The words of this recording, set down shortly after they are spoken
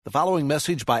The following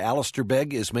message by Alistair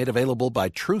Begg is made available by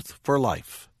Truth for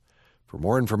Life. For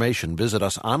more information, visit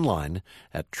us online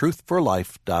at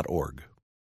truthforlife.org.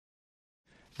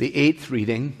 The eighth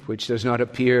reading, which does not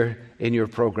appear in your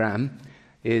program,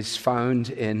 is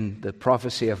found in the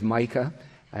prophecy of Micah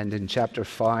and in chapter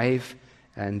 5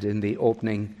 and in the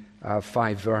opening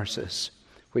 5 verses,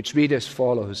 which read as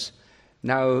follows.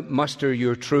 Now muster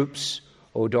your troops,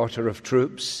 O daughter of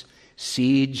troops.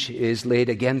 Siege is laid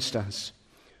against us.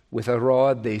 With a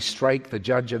rod they strike the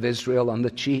judge of Israel on the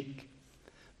cheek.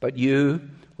 But you,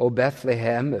 O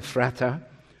Bethlehem Ephrathah,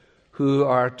 who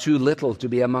are too little to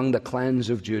be among the clans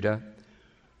of Judah,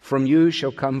 from you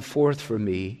shall come forth for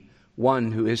me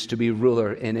one who is to be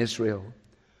ruler in Israel,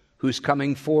 whose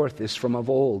coming forth is from of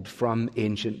old, from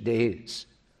ancient days.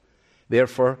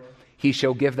 Therefore he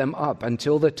shall give them up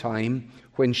until the time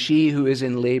when she who is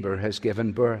in labor has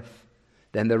given birth.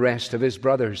 Then the rest of his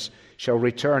brothers shall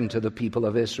return to the people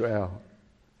of Israel.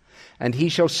 And he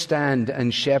shall stand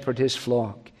and shepherd his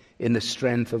flock in the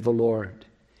strength of the Lord,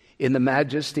 in the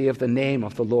majesty of the name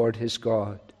of the Lord his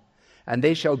God. And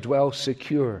they shall dwell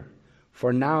secure,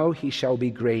 for now he shall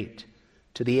be great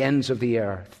to the ends of the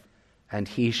earth, and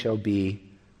he shall be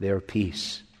their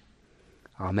peace.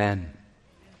 Amen.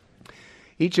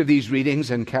 Each of these readings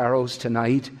and carols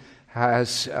tonight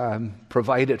has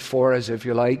provided for us, if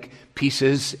you like,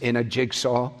 pieces in a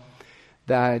jigsaw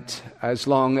that as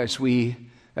long as we,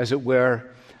 as it were,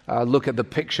 look at the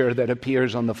picture that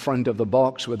appears on the front of the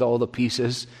box with all the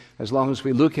pieces, as long as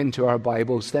we look into our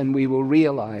Bibles, then we will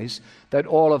realize that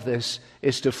all of this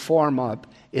is to form up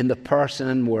in the person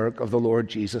and work of the Lord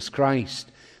Jesus Christ,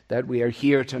 that we are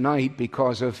here tonight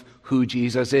because of who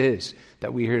Jesus is,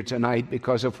 that we are here tonight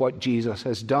because of what Jesus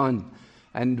has done.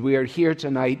 And we are here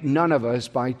tonight, none of us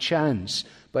by chance,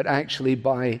 but actually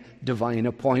by divine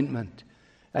appointment.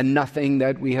 And nothing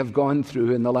that we have gone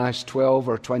through in the last 12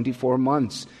 or 24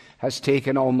 months has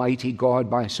taken Almighty God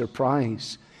by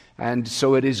surprise. And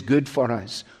so it is good for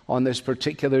us on this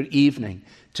particular evening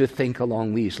to think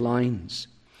along these lines.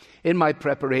 In my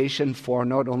preparation for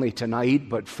not only tonight,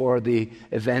 but for the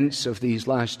events of these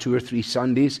last 2 or 3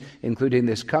 Sundays, including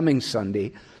this coming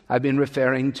Sunday, I've been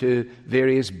referring to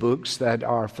various books that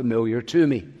are familiar to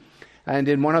me. And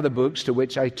in one of the books to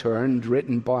which I turned,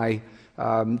 written by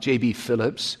J.B.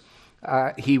 Phillips,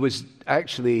 he was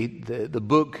actually, the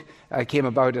book came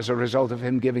about as a result of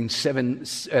him giving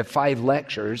 5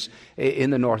 lectures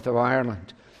in the north of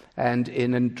Ireland. And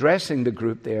in addressing the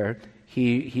group there,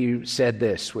 he said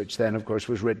this, which then, of course,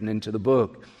 was written into the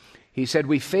book. He said,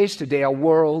 "We face today a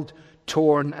world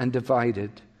torn and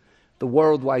divided. The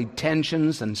worldwide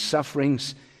tensions and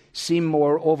sufferings seem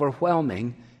more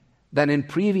overwhelming than in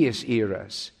previous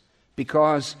eras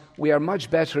because we are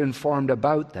much better informed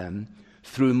about them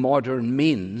through modern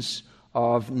means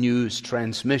of news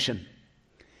transmission."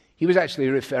 He was actually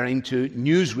referring to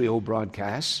newsreel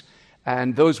broadcasts,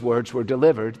 and those words were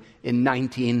delivered in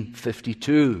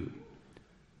 1952.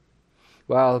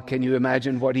 Well, can you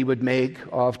imagine what he would make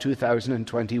of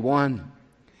 2021?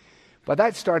 But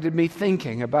that started me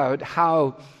thinking about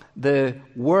how the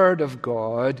Word of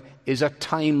God is a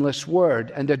timeless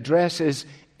Word and addresses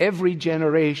every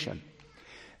generation.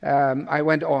 I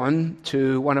went on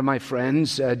to one of my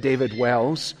friends, David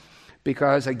Wells,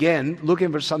 because, again,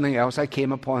 looking for something else, I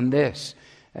came upon this.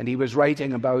 And he was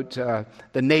writing about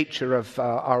the nature of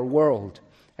our world.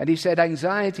 And he said,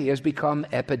 anxiety has become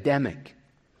epidemic.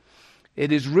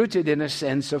 It is rooted in a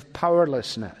sense of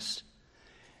powerlessness,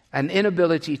 an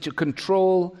inability to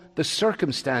control the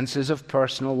circumstances of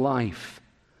personal life,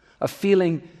 a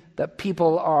feeling that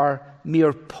people are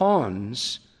mere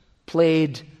pawns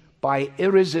played by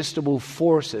irresistible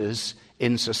forces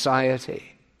in society.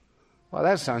 Well,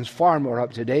 that sounds far more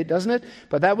up to date, doesn't it?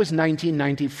 But that was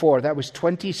 1994. That was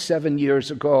 27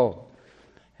 years ago.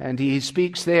 And he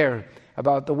speaks there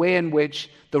about the way in which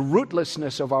the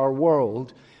rootlessness of our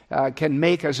world can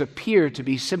make us appear to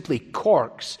be simply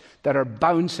corks that are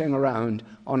bouncing around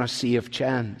on a sea of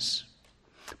chance.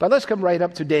 But let's come right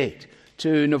up to date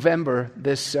to November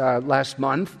this last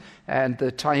month and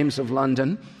the Times of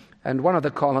London. And one of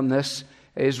the columnists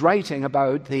is writing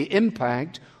about the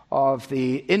impact of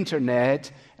the internet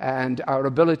and our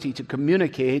ability to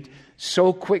communicate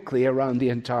so quickly around the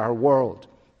entire world.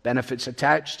 Benefits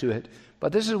attached to it.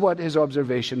 But this is what his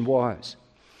observation was.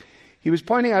 He was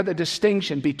pointing out the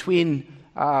distinction between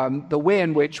the way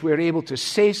in which we're able to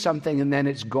say something and then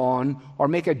it's gone, or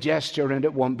make a gesture and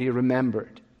it won't be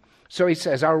remembered. So he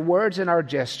says, our words and our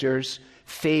gestures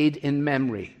fade in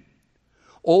memory.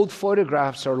 Old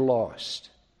photographs are lost.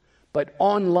 But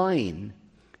online,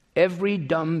 every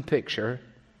dumb picture,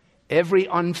 every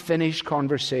unfinished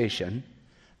conversation,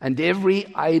 and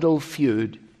every idle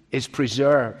feud is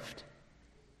preserved.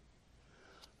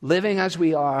 Living as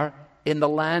we are in the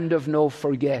land of no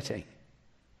forgetting.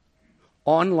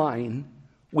 Online,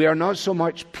 we are not so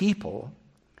much people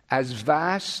as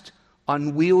vast,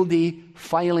 unwieldy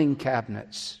filing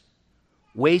cabinets,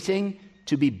 waiting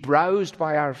to be browsed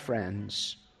by our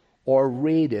friends or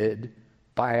raided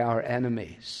by our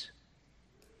enemies.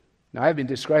 Now, I've been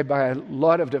described by a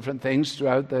lot of different things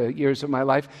throughout the years of my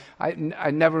life.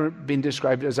 I've never been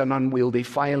described as an unwieldy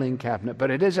filing cabinet, but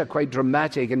it is a quite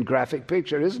dramatic and graphic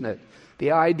picture, isn't it?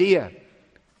 The idea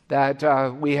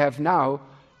that we have now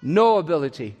no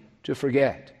ability to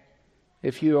forget.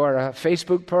 If you are a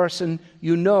Facebook person,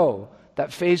 you know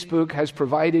that Facebook has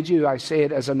provided you, I say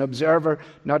it as an observer,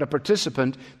 not a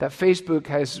participant, that Facebook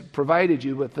has provided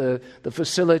you with the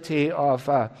facility of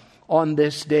on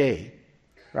this day.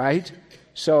 Right?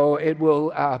 So it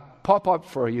will pop up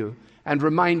for you and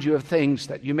remind you of things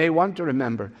that you may want to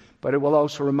remember, but it will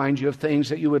also remind you of things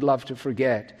that you would love to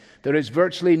forget. There is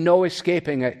virtually no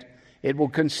escaping it. It will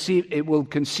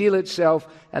conceal itself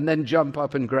and then jump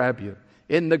up and grab you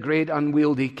in the great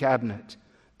unwieldy cabinet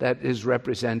that is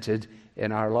represented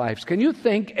in our lives. Can you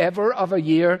think ever of a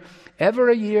year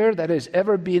that has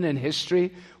ever been in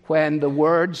history when the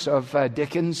words of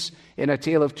Dickens in A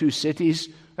Tale of Two Cities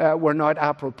were not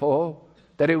apropos,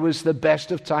 that it was the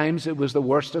best of times, it was the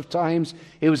worst of times,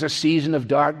 it was a season of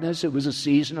darkness, it was a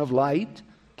season of light?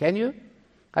 Can you?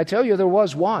 I tell you, there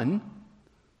was one,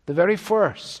 the very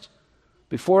first,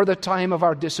 before the time of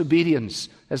our disobedience,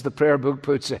 as the prayer book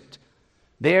puts it.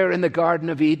 There in the Garden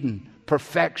of Eden,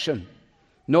 perfection,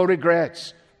 no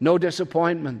regrets, no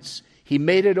disappointments. He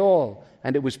made it all,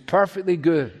 and it was perfectly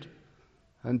good,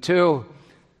 until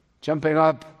jumping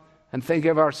up and think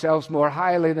of ourselves more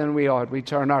highly than we ought, we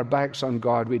turn our backs on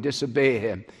God, we disobey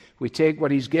Him. We take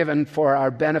what He's given for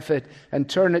our benefit and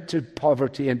turn it to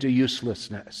poverty and to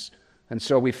uselessness. And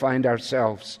so we find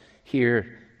ourselves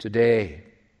here today.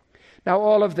 Now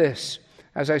all of this,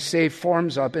 as I say,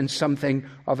 forms up in something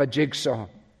of a jigsaw.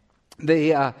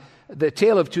 The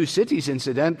Tale of Two Cities,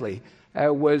 incidentally,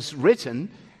 was written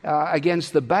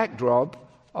against the backdrop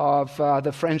of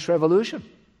the French Revolution.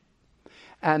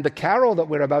 And the carol that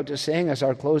we're about to sing as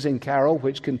our closing carol,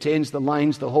 which contains the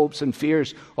lines, "The hopes and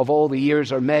fears of all the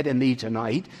years are met in thee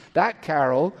tonight," that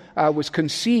carol was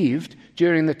conceived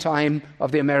during the time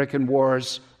of the American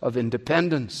Wars of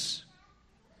Independence.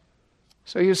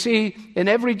 So you see, in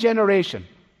every generation,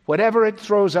 whatever it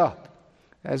throws up,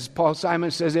 as Paul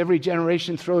Simon says, every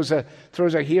generation throws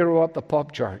a hero up the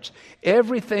pop charts.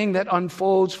 Everything that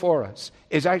unfolds for us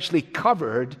is actually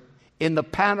covered in the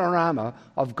panorama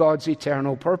of God's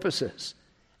eternal purposes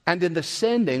and in the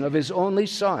sending of His only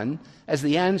Son as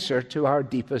the answer to our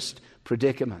deepest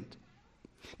predicament.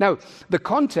 Now, the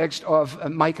context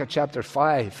of Micah chapter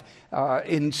 5,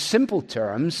 in simple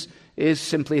terms, is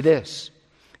simply this.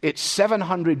 It's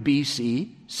 700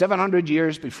 BC, 700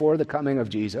 years before the coming of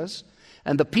Jesus,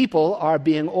 and the people are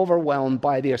being overwhelmed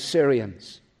by the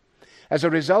Assyrians. As a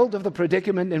result of the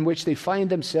predicament in which they find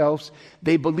themselves,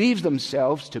 they believe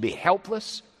themselves to be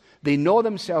helpless, they know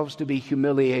themselves to be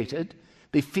humiliated,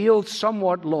 they feel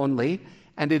somewhat lonely,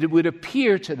 and it would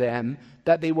appear to them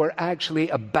that they were actually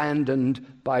abandoned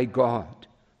by God.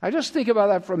 Now just think about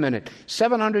that for a minute.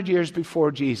 700 years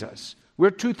before Jesus.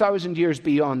 We're 2,000 years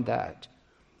beyond that.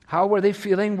 How were they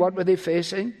feeling? What were they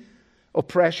facing?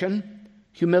 Oppression,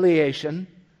 humiliation,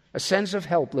 a sense of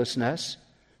helplessness,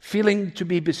 feeling to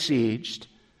be besieged,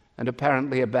 and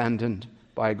apparently abandoned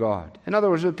by God. In other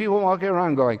words, with people walking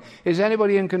around going, is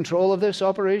anybody in control of this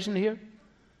operation here?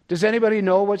 Does anybody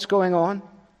know what's going on?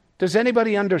 Does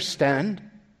anybody understand?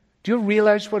 Do you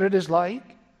realize what it is like?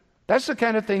 That's the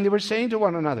kind of thing they were saying to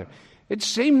one another. It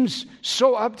seems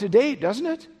so up to date, doesn't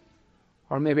it?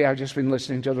 Or maybe I've just been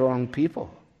listening to the wrong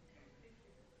people.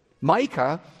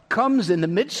 Micah comes in the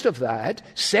midst of that,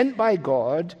 sent by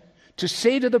God, to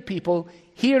say to the people,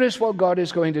 here is what God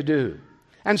is going to do.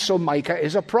 And so Micah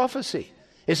is a prophecy,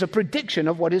 is a prediction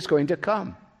of what is going to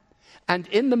come. And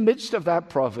in the midst of that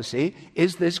prophecy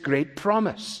is this great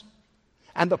promise.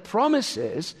 And the promise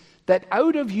is that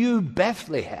out of you,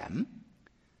 Bethlehem,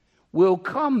 will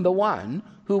come the one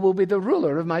who will be the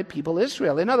ruler of my people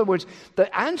Israel. In other words,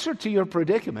 the answer to your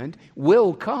predicament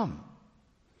will come.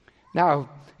 Now,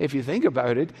 if you think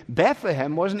about it,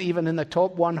 Bethlehem wasn't even in the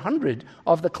top 100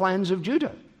 of the clans of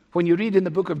Judah. When you read in the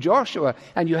book of Joshua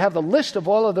and you have the list of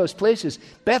all of those places,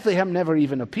 Bethlehem never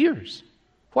even appears.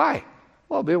 Why?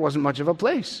 Well, it wasn't much of a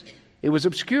place. It was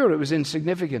obscure. It was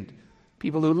insignificant.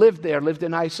 People who lived there lived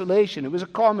in isolation. It was a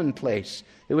common place.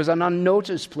 It was an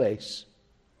unnoticed place.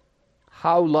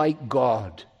 How like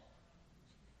God.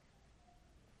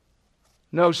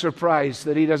 No surprise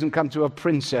that he doesn't come to a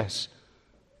princess,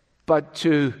 but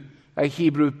to a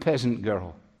Hebrew peasant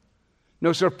girl.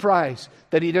 No surprise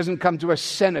that he doesn't come to a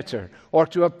senator or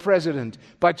to a president,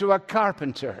 but to a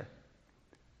carpenter.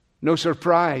 No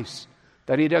surprise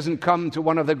that he doesn't come to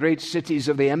one of the great cities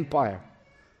of the empire,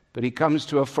 but he comes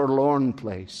to a forlorn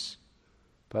place.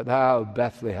 But thou,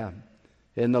 Bethlehem,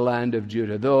 in the land of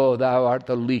Judah, though thou art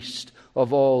the least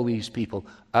of all these people,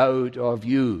 out of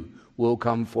you will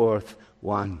come forth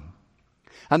one.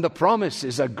 And the promise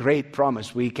is a great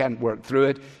promise. We can't work through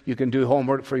it. You can do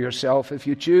homework for yourself if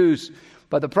you choose.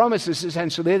 But the promise is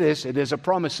essentially this. It is a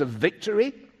promise of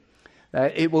victory.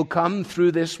 It will come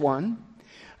through this one.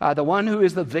 The one who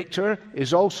is the victor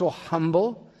is also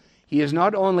humble. He is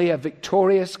not only a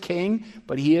victorious king,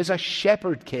 but he is a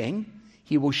shepherd king.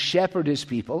 He will shepherd his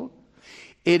people.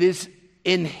 It is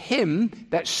in him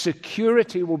that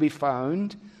security will be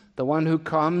found. The one who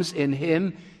comes in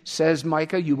him, says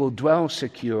Micah, you will dwell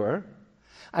secure.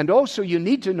 And also you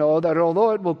need to know that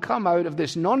although it will come out of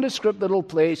this nondescript little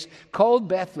place called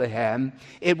Bethlehem,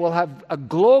 it will have a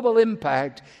global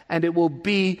impact, and it will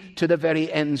be to the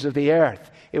very ends of the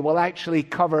earth. It will actually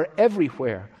cover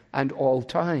everywhere and all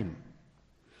time.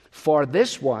 For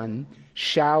this one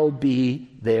shall be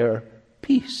their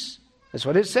peace. That's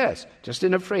what it says, just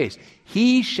in a phrase.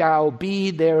 He shall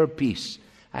be their peace.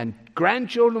 And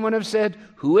grandchildren would have said,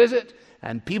 who is it?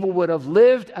 And people would have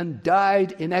lived and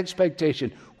died in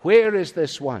expectation. Where is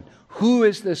this one? Who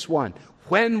is this one?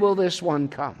 When will this one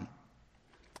come?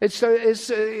 It's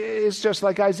just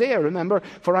like Isaiah, remember?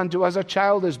 For unto us a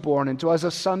child is born, and to us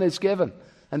a son is given,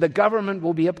 and the government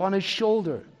will be upon his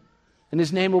shoulder. And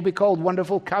his name will be called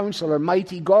Wonderful Counselor,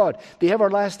 Mighty God, the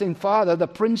Everlasting Father, the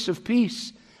Prince of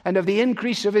Peace. And of the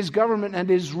increase of his government and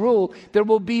his rule, there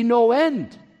will be no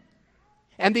end.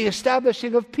 And the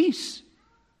establishing of peace.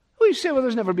 Well, you say, well,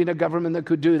 there's never been a government that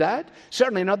could do that.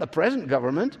 Certainly not the present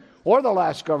government, or the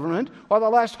last government, or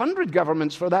the last 100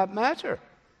 governments for that matter.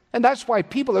 And that's why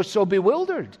people are so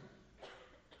bewildered.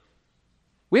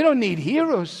 We don't need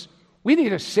heroes. We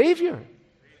need a Savior.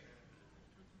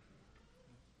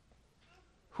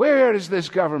 Where is this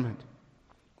government?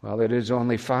 Well, it is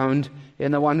only found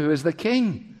in the one who is the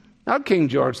king. Not King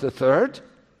George III.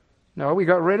 No, we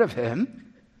got rid of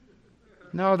him.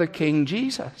 No, the King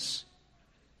Jesus.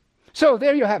 So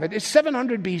there you have it. It's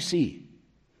 700 BC.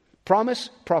 Promise,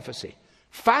 prophecy.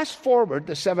 Fast forward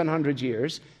the 700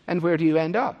 years, and where do you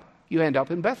end up? You end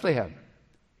up in Bethlehem.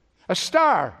 A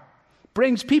star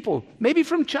brings people, maybe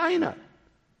from China,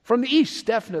 from the east,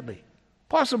 definitely,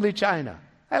 possibly China.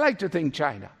 I like to think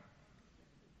China.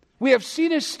 We have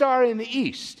seen his star in the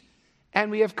east, and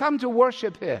we have come to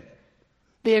worship him.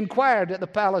 They inquired at the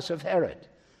palace of Herod,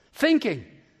 thinking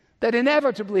that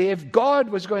inevitably, if God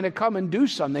was going to come and do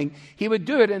something, he would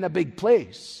do it in a big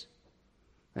place.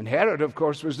 And Herod, of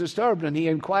course, was disturbed, and he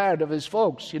inquired of his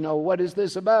folks, what is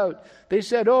this about? They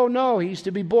said, oh no, he's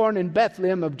to be born in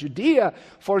Bethlehem of Judea,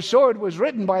 for so it was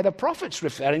written by the prophets,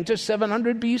 referring to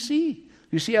 700 BC.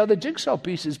 You see how the jigsaw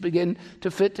pieces begin to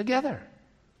fit together.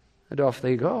 And off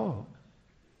they go.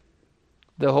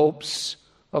 The hopes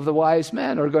of the wise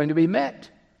men are going to be met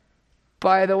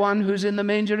by the one who's in the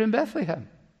manger in Bethlehem.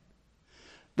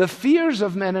 The fears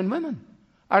of men and women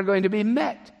are going to be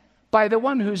met by the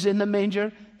one who's in the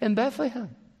manger in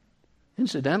Bethlehem.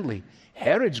 Incidentally,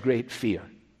 Herod's great fear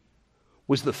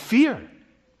was the fear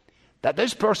that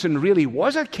this person really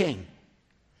was a king,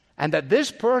 and that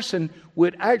this person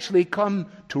would actually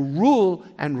come to rule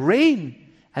and reign,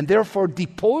 and therefore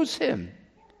depose him.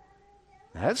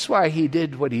 That's why he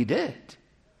did what he did,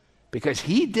 because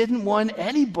he didn't want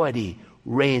anybody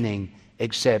reigning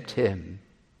except him.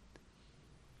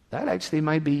 That actually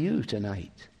might be you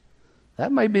tonight.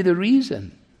 That might be the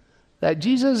reason that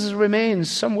Jesus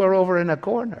remains somewhere over in a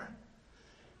corner.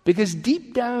 Because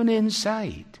deep down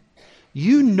inside,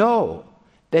 you know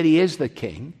that he is the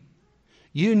king.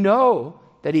 You know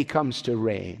that he comes to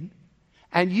reign.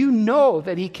 And you know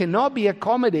that he cannot be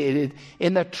accommodated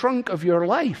in the trunk of your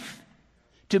life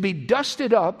to be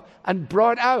dusted up and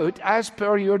brought out as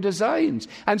per your designs.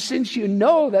 And since you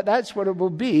know that that's what it will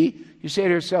be, you say to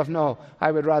yourself, no,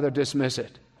 I would rather dismiss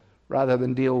it rather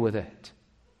than deal with it.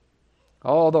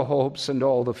 All the hopes and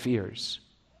all the fears.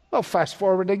 Well, fast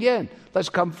forward again. Let's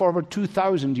come forward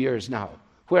 2,000 years now.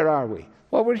 Where are we?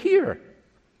 Well, we're here.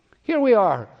 Here we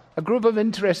are, a group of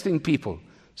interesting people.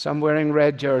 Some wearing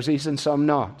red jerseys and some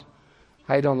not.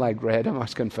 I don't like red, I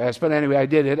must confess. But anyway, I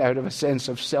did it out of a sense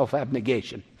of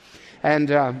self-abnegation.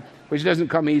 and which doesn't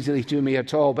come easily to me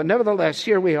at all. But nevertheless,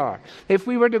 here we are. If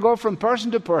we were to go from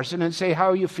person to person and say,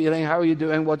 how are you feeling, how are you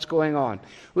doing, what's going on?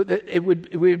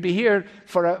 We'd be here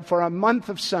for a month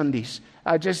of Sundays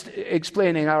just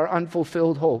explaining our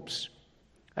unfulfilled hopes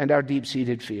and our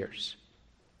deep-seated fears.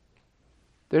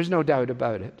 There's no doubt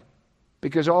about it,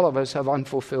 because all of us have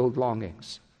unfulfilled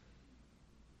longings,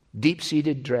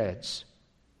 deep-seated dreads,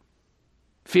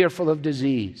 fearful of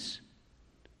disease,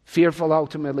 fearful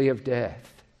ultimately of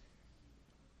death,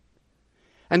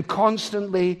 and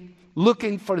constantly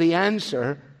looking for the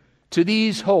answer to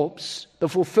these hopes, the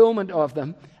fulfillment of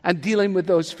them, and dealing with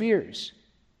those fears.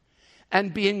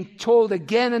 And being told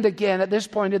again and again at this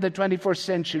point in the 21st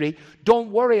century,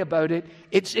 don't worry about it,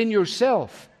 it's in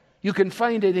yourself. You can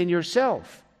find it in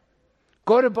yourself.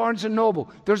 Go to Barnes &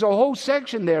 Noble. There's a whole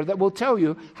section there that will tell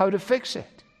you how to fix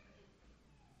it.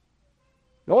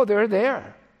 Oh, they're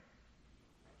there.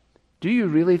 Do you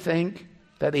really think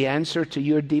that the answer to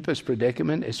your deepest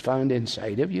predicament is found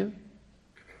inside of you?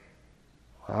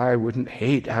 Well, I would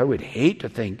hate to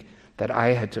think that I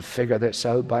had to figure this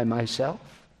out by myself.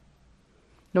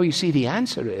 No, you see, the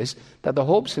answer is that the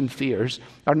hopes and fears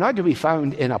are not to be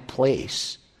found in a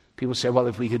place. People say, well,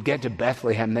 if we could get to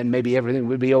Bethlehem, then maybe everything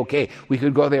would be okay. We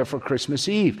could go there for Christmas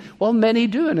Eve. Well, many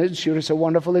do, and it's sure it's a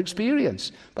wonderful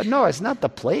experience. But no, it's not the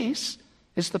place,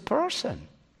 it's the person.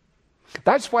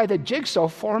 That's why the jigsaw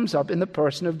forms up in the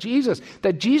person of Jesus.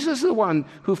 That Jesus is the one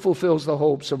who fulfills the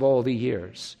hopes of all the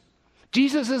years.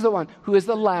 Jesus is the one who is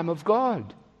the Lamb of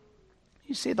God.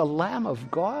 You say, the Lamb of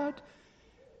God?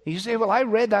 You say, well, I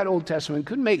read that Old Testament,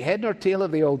 couldn't make head nor tail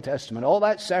of the Old Testament, all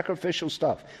that sacrificial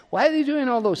stuff. Why are they doing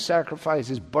all those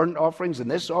sacrifices, burnt offerings, and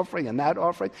this offering and that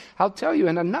offering? I'll tell you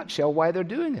in a nutshell why they're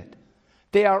doing it.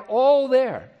 They are all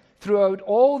there throughout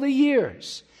all the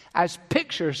years as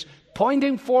pictures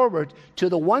pointing forward to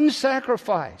the one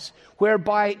sacrifice,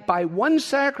 whereby by one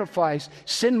sacrifice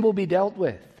sin will be dealt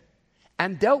with.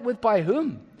 And dealt with by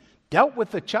whom? Dealt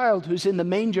with the child who's in the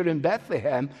manger in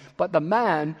Bethlehem, but the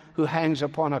man who hangs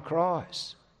upon a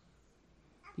cross.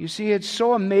 You see, it's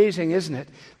so amazing, isn't it,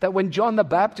 that when John the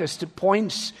Baptist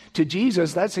points to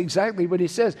Jesus, that's exactly what he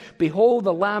says. Behold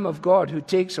the Lamb of God who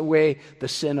takes away the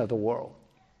sin of the world.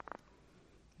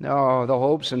 No, the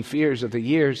hopes and fears of the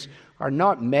years are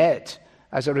not met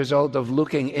as a result of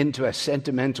looking into a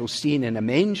sentimental scene in a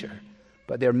manger,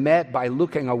 but they're met by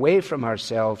looking away from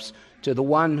ourselves to the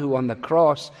one who on the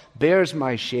cross bears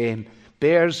my shame,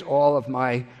 bears all of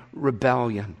my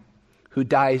rebellion, who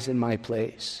dies in my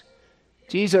place.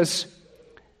 Jesus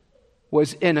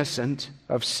was innocent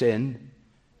of sin,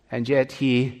 and yet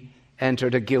he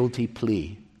entered a guilty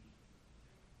plea.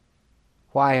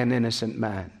 Why an innocent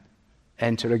man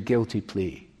enter a guilty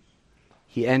plea?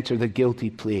 He entered the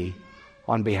guilty plea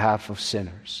on behalf of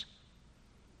sinners.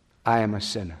 I am a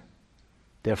sinner.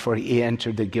 Therefore, he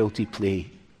entered the guilty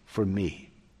plea for me.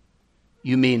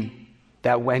 You mean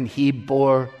that when he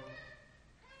bore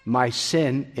my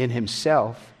sin in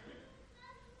himself,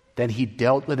 then he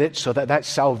dealt with it so that that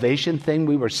salvation thing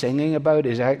we were singing about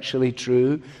is actually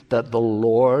true, that the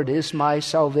Lord is my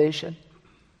salvation?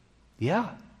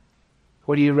 Yeah.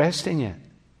 What are you resting in?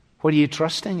 What are you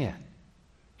trusting in?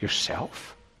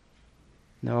 Yourself?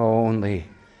 No, only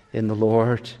in the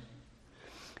Lord.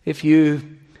 If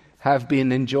you have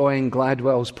been enjoying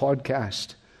Gladwell's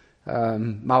podcast,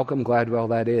 Malcolm Gladwell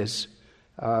that is,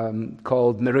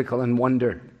 called Miracle and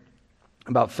Wonder,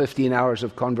 about 15 hours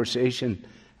of conversation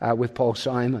with Paul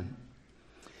Simon,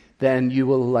 then you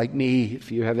will, like me,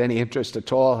 if you have any interest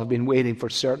at all, have been waiting for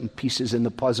certain pieces in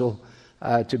the puzzle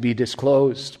to be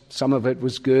disclosed. Some of it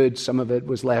was good, some of it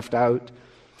was left out.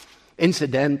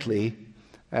 Incidentally,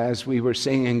 as we were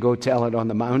singing Go Tell It on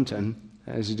the Mountain,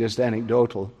 as just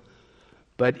anecdotal,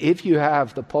 but if you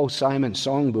have the Paul Simon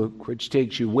songbook, which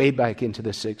takes you way back into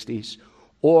the 60s,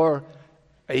 or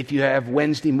if you have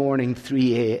Wednesday morning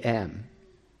 3 a.m.,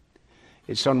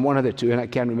 it's on one of the two, and I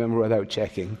can't remember without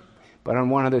checking, but on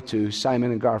one of the two,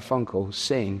 Simon and Garfunkel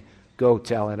sing Go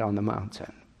Tell It on the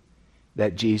Mountain,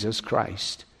 that Jesus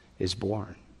Christ is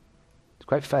born. It's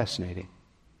quite fascinating.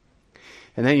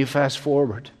 And then you fast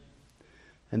forward,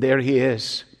 and there he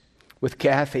is with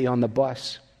Kathy on the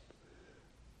bus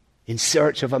in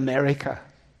search of America.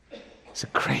 It's a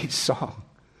great song.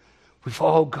 We've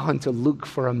all gone to look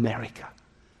for America.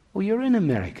 Well, you're in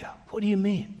America. What do you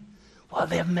mean? Well,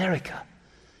 the America.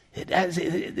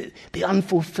 The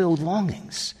unfulfilled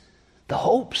longings. The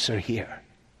hopes are here.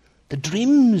 The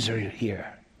dreams are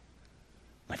here.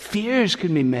 My fears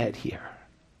can be met here.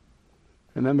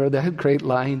 Remember that great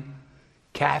line?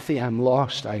 Kathy, I'm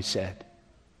lost, I said,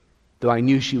 though I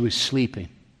knew she was sleeping.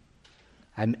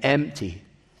 I'm empty,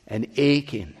 and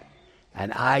aching,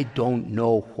 and I don't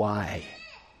know why.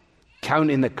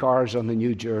 Counting the cars on the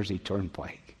New Jersey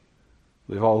Turnpike.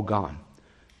 We've all gone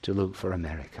to look for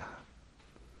America.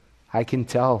 I can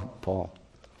tell, Paul,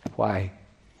 why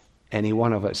any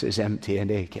one of us is empty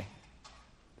and aching.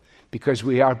 Because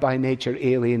we are by nature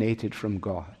alienated from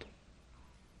God.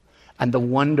 And the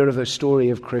wonder of the story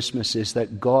of Christmas is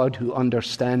that God, who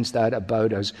understands that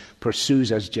about us,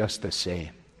 pursues us just the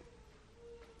same.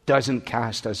 Doesn't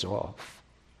cast us off.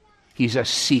 He's a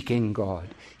seeking God.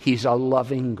 He's a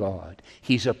loving God.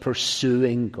 He's a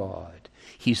pursuing God.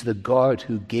 He's the God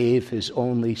who gave his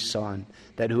only Son,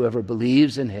 that whoever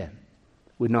believes in him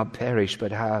would not perish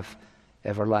but have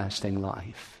everlasting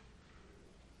life.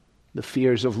 The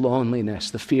fears of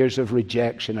loneliness, the fears of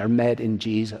rejection are met in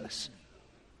Jesus.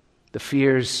 The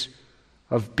fears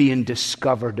of being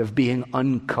discovered, of being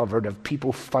uncovered, of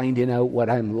people finding out what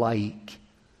I'm like.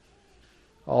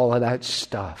 All of that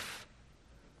stuff.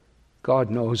 God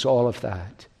knows all of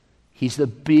that.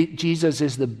 Jesus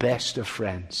is the best of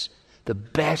friends. The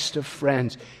best of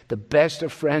friends. The best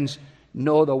of friends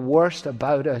know the worst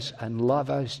about us and love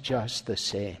us just the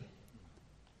same.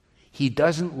 He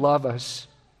doesn't love us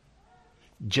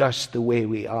just the way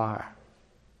we are.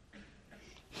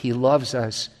 He loves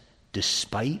us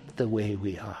despite the way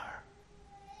we are,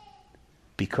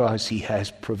 because he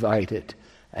has provided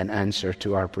an answer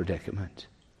to our predicament.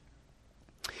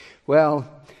 Well,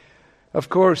 of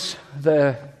course,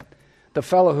 the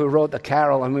fellow who wrote the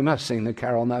carol, and we must sing the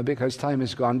carol now because time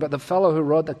is gone, but the fellow who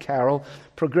wrote the carol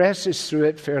progresses through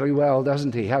it fairly well,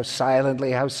 doesn't he? How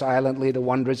silently the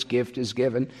wondrous gift is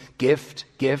given. Gift.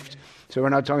 So we're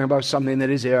not talking about something that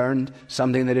is earned,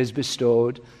 something that is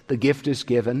bestowed. The gift is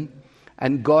given.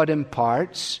 And God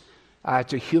imparts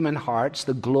to human hearts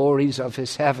the glories of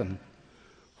his heaven.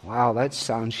 Wow, that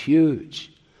sounds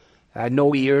huge.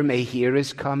 No ear may hear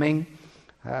his coming,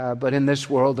 but in this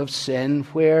world of sin,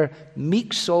 where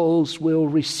meek souls will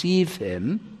receive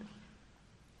him,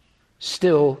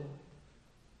 still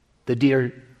the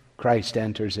dear Christ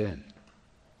enters in.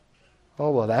 Oh,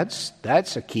 well,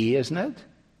 that's a key, isn't it?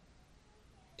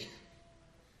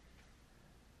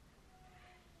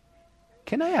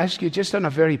 Can I ask you, just on a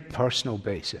very personal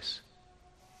basis,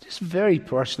 just very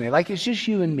personally, like it's just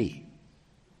you and me,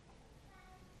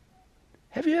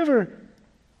 have you ever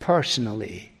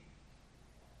personally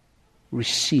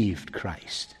received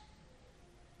Christ?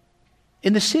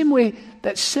 In the same way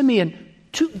that Simeon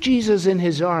took Jesus in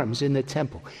his arms in the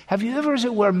temple, have you ever, as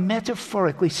it were,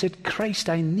 metaphorically said, Christ,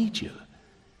 I need you.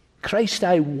 Christ,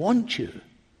 I want you.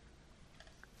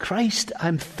 Christ,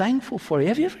 I'm thankful for you.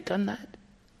 Have you ever done that?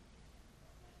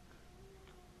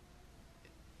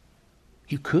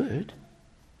 You could.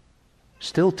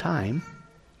 Still time.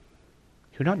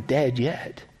 You're not dead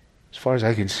yet, as far as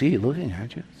I can see looking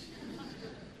at you.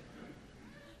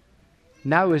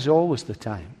 Now is always the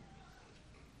time.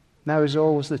 Now is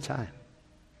always the time.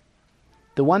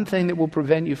 The one thing that will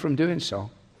prevent you from doing so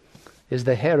is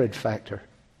the Herod factor.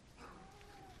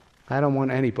 I don't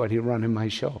want anybody running my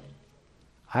show.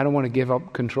 I don't want to give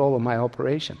up control of my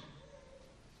operation.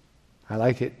 I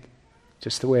like it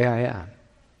just the way I am.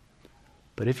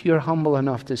 But if you're humble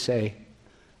enough to say,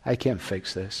 I can't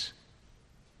fix this.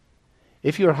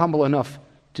 If you're humble enough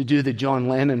to do the John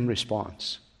Lennon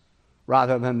response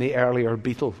rather than the earlier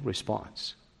Beatle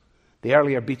response. The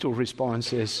earlier Beatle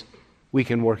response is, we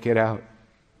can work it out.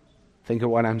 Think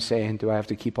of what I'm saying. Do I have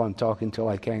to keep on talking till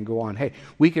I can't go on? Hey,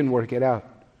 we can work it out.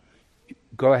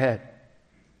 Go ahead.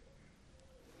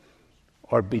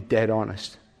 Or be dead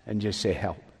honest and just say,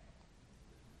 help.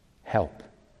 Help.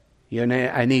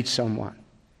 I need someone.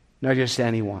 Not just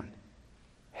anyone.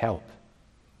 Help.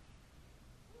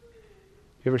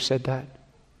 You ever said that?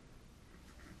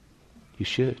 You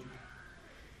should.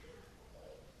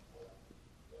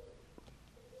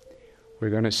 We're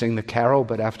going to sing the carol,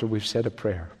 but after we've said a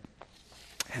prayer.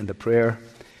 And the prayer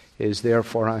is there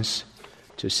for us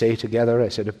to say together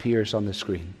as it appears on the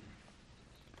screen.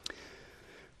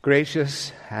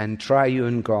 Gracious and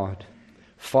triune God,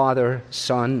 Father,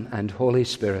 Son, and Holy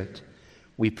Spirit,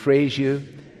 we praise you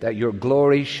that your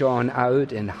glory shone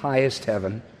out in highest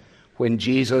heaven when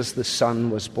Jesus the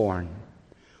Son was born.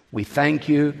 We thank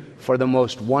you for the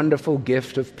most wonderful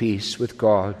gift of peace with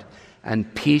God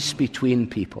and peace between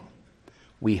people.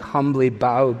 We humbly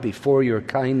bow before your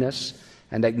kindness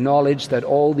and acknowledge that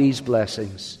all these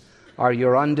blessings are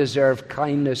your undeserved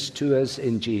kindness to us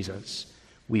in Jesus.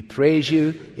 We praise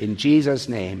you in Jesus'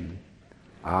 name.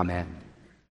 Amen.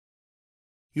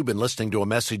 You've been listening to a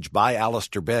message by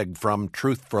Alistair Begg from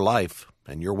Truth for Life.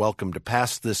 and you're welcome to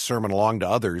pass this sermon along to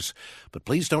others, but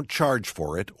please don't charge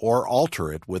for it or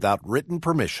alter it without written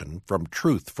permission from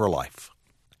Truth for Life.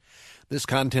 This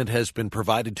content has been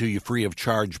provided to you free of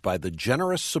charge by the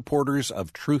generous supporters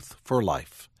of Truth for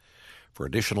Life. For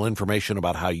additional information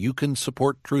about how you can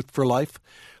support Truth for Life,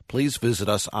 please visit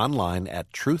us online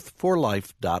at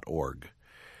truthforlife.org.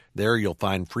 There you'll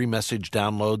find free message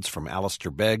downloads from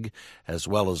Alistair Begg, as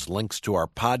well as links to our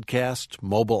podcast,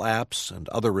 mobile apps, and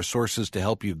other resources to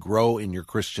help you grow in your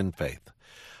Christian faith.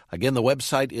 Again, the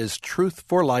website is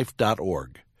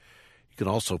truthforlife.org. You can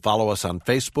also follow us on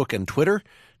Facebook and Twitter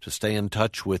to stay in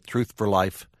touch with Truth for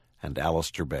Life and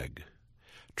Alistair Begg.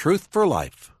 Truth for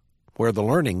Life, where the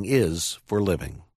learning is for living.